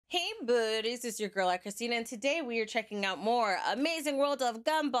buddies, it's your girl AyChristene, and today we are checking out more Amazing World of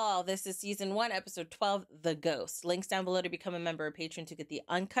Gumball. This is season 1, episode 12, The Ghost. Links down below to become a member or patron to get the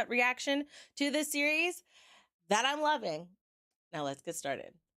uncut reaction to this series that I'm loving. Now let's get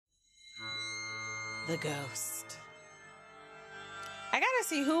started. The Ghost. I gotta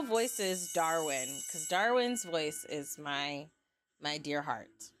see who voices Darwin, because Darwin's voice is my dear heart.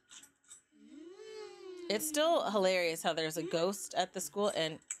 It's still hilarious how there's a ghost at the school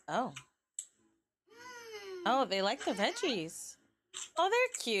and oh, they like the veggies. Oh,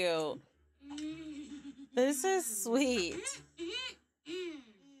 they're cute. This is sweet.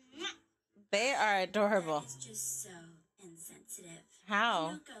 They are adorable. It's just so insensitive. How?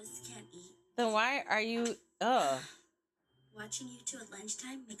 You know ghosts can't eat. Then why are you? Oh. Watching you two at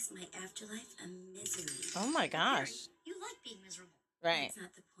lunchtime makes my afterlife a misery. Oh my gosh. You like being miserable. Right. That's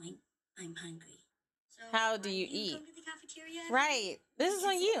not the point. I'm hungry. So How do you why eat? Come to the cafeteria? Right. This is on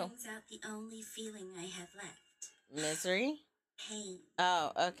Because you. it brings out the only feeling I have left. Misery? Pain.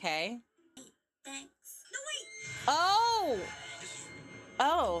 Oh, okay. Thanks. No, wait. Oh!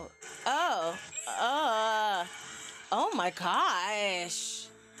 Oh. Oh. Oh my gosh.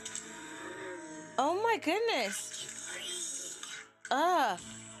 Oh my goodness. I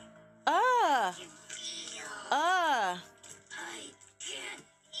can't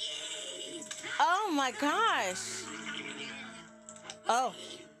eat. Oh my gosh. Oh.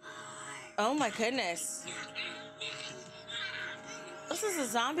 Oh my goodness. This is a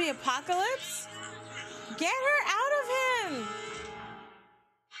zombie apocalypse? Get her out of him.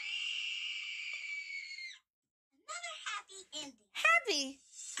 Another happy ending. Happy.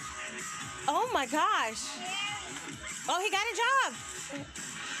 Oh my gosh. Oh, he got a job.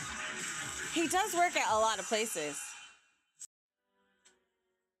 He does work at a lot of places.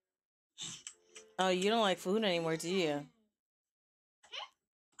 Oh, you don't like food anymore, do you?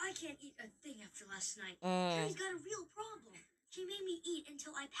 I can't eat a thing after last night. Mm. Carrie's got a real problem. She made me eat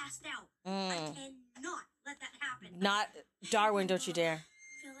until I passed out. I Mm. cannot let that happen. Not Darwin, don't you dare.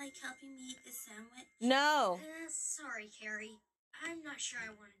 Feel like helping me eat the sandwich? No. Sorry, Carrie. I'm not sure I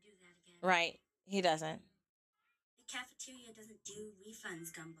want to do that again. Right. He doesn't. The cafeteria doesn't do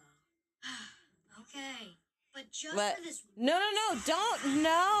refunds, Gumball. Okay. But just What? for this No, don't.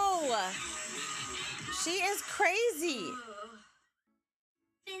 No. She is crazy.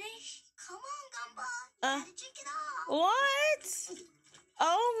 finish. Come on, Gumball. You Uh, gotta drink it all. What?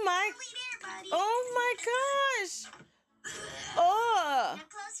 Oh my. Lead air, buddy. Oh my gosh. Oh. Now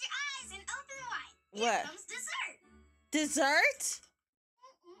close your eyes and open wide. What? Here comes dessert. Dessert?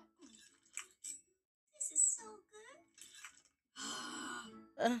 This is so good.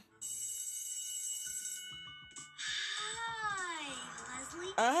 Uh, Hi,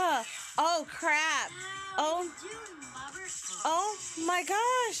 Leslie. oh crap. How Oh. you doing, Bobber? Oh my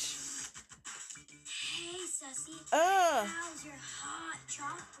gosh. Hey, Sussy. Ugh. How's your hot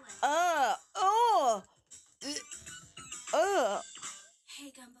chocolate? Oh.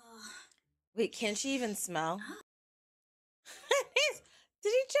 Hey, Gumball. Wait, can she even smell? Huh?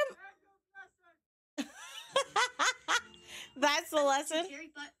 Did he jump? That's the lesson?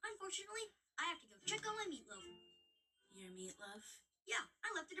 Carrie, but unfortunately, I have to go check on my meatloaf. Your meatloaf? Yeah, I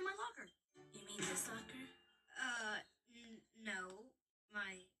left it in my locker. You mean this locker? No.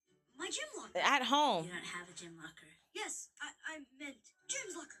 My gym locker. At home. You don't have a gym locker. Yes, I meant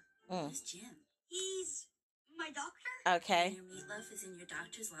Jim's locker. Mm. Who's Jim? He's my doctor? Okay. Your meatloaf is in your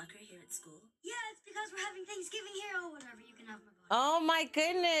doctor's locker here at school? Yeah, it's because we're having Thanksgiving here or whatever. You can have my body. Oh my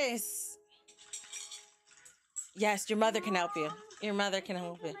goodness. Yes, your mother can help you. Your mother can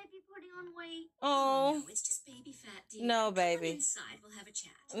help I you. might be putting on weight. Oh, No, it's just baby fat, dear. No, Come baby. inside, we'll have a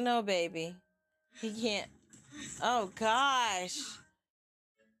chat. no, baby. He can't. Oh gosh.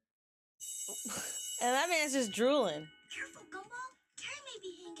 And that man's just drooling. Careful, Gumball. Carrie may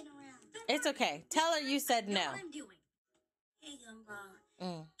be hanging around. Don't It's worry. okay. Tell her you said I know no. what I'm doing. Hey, Gumball.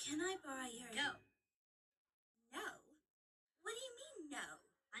 Mm. Can I borrow your... No. No? What do you mean, no?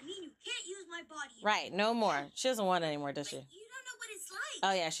 I mean, you can't use my body. Right, no more. She doesn't want it anymore, does she? But you don't know what it's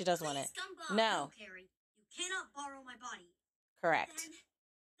like. Oh yeah, she does want it. Please, Gumball. No. Carrie. You cannot borrow my body. Correct.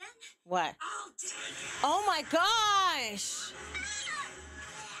 Then What? I'll take it. Oh my gosh!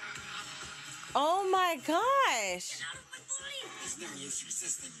 Oh my gosh! Out of my body. There's no use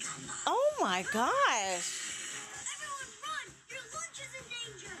resisting, Gumball. Oh my gosh! Everyone run! Your lunch is in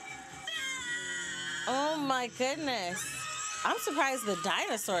danger! Oh my goodness! I'm surprised the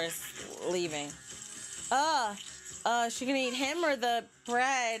dinosaur's leaving. She gonna eat him or the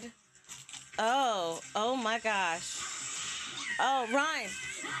bread? Oh my gosh. Oh, Ryan.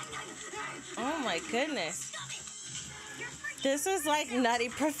 Oh my goodness. You're freaking This is like Nutty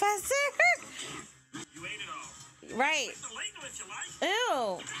Professor. You ate it all. Right. It's illegal if you like.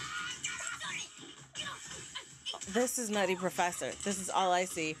 Ew. This is Nutty Professor. This is all I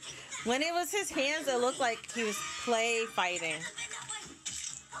see. When it was his hands, it looked like he was play fighting.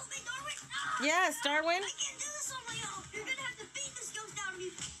 Yes, Darwin. I can't do this on my own. You're gonna have to beat this ghost out of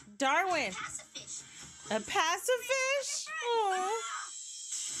me. Darwin. Pacifist. A pacifish? Aw.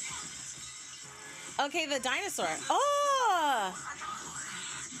 Okay, the dinosaur. Oh!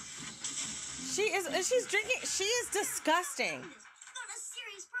 She's drinking. She is disgusting. I've got a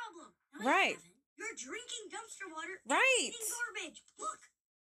serious problem. No, Right. you haven't. You're drinking dumpster water. and Right. eating garbage. Look,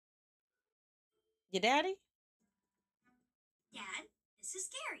 Your daddy? Dad, this is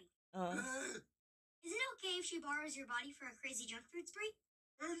scary. Is it okay if she borrows your body for a crazy junk food spree?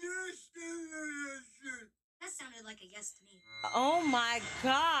 That sounded like a yes to me. Oh my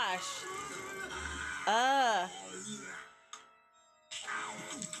gosh.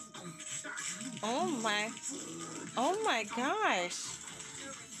 Oh my gosh.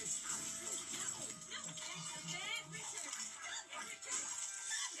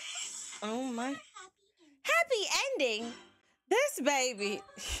 Oh my. Happy ending? This baby.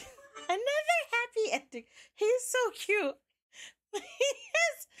 Another happy ending. He's so cute. He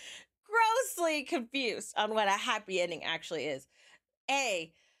is grossly confused on what a happy ending actually is.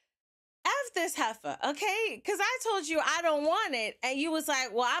 F this heifer, okay? Because I told you I don't want it, and you was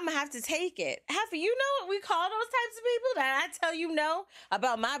like, well, I'm going to have to take it. Heifer, you know what we call those types of people that I tell you no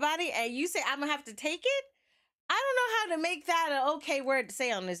about my body, and you say I'm going to have to take it? I don't know how to make that an okay word to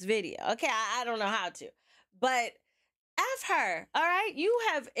say on this video, okay? I don't know how to. But F her, all right? You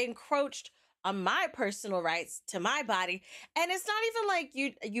have encroached on my personal rights to my body, and it's not even like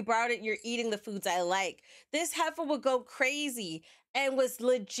you brought it, you're eating the foods I like. This heifer would go crazy and was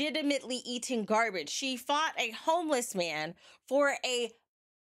legitimately eating garbage. She fought a homeless man for a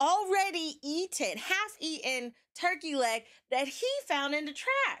already eaten, half-eaten turkey leg that he found in the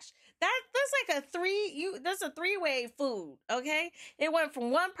trash. That's like that's a three-way food, okay? It went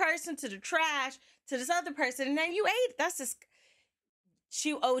from one person to the trash to this other person, and then you ate. That's just,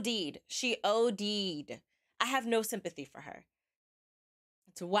 she OD'd. She OD'd. I have no sympathy for her.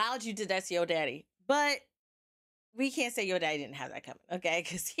 It's wild you did that to your daddy, but we can't say your daddy didn't have that coming, okay?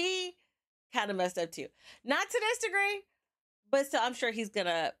 Because he kind of messed up too. Not to this degree, but still, I'm sure he's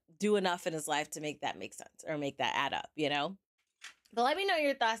gonna do enough in his life to make that make sense or make that add up, you know? But let me know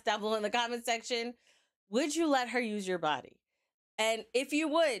your thoughts down below in the comment section. Would you let her use your body? And if you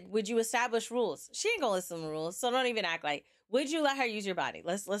would you establish rules? She ain't gonna listen to the rules, so don't even act like. Would you let her use your body?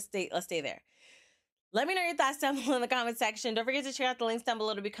 Let's stay there. Let me know your thoughts down below in the comment section. Don't forget to check out the links down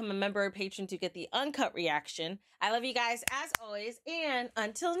below to become a member or patron to get the uncut reaction. I love you guys as always, and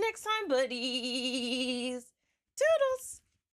until next time, buddies. Toodles.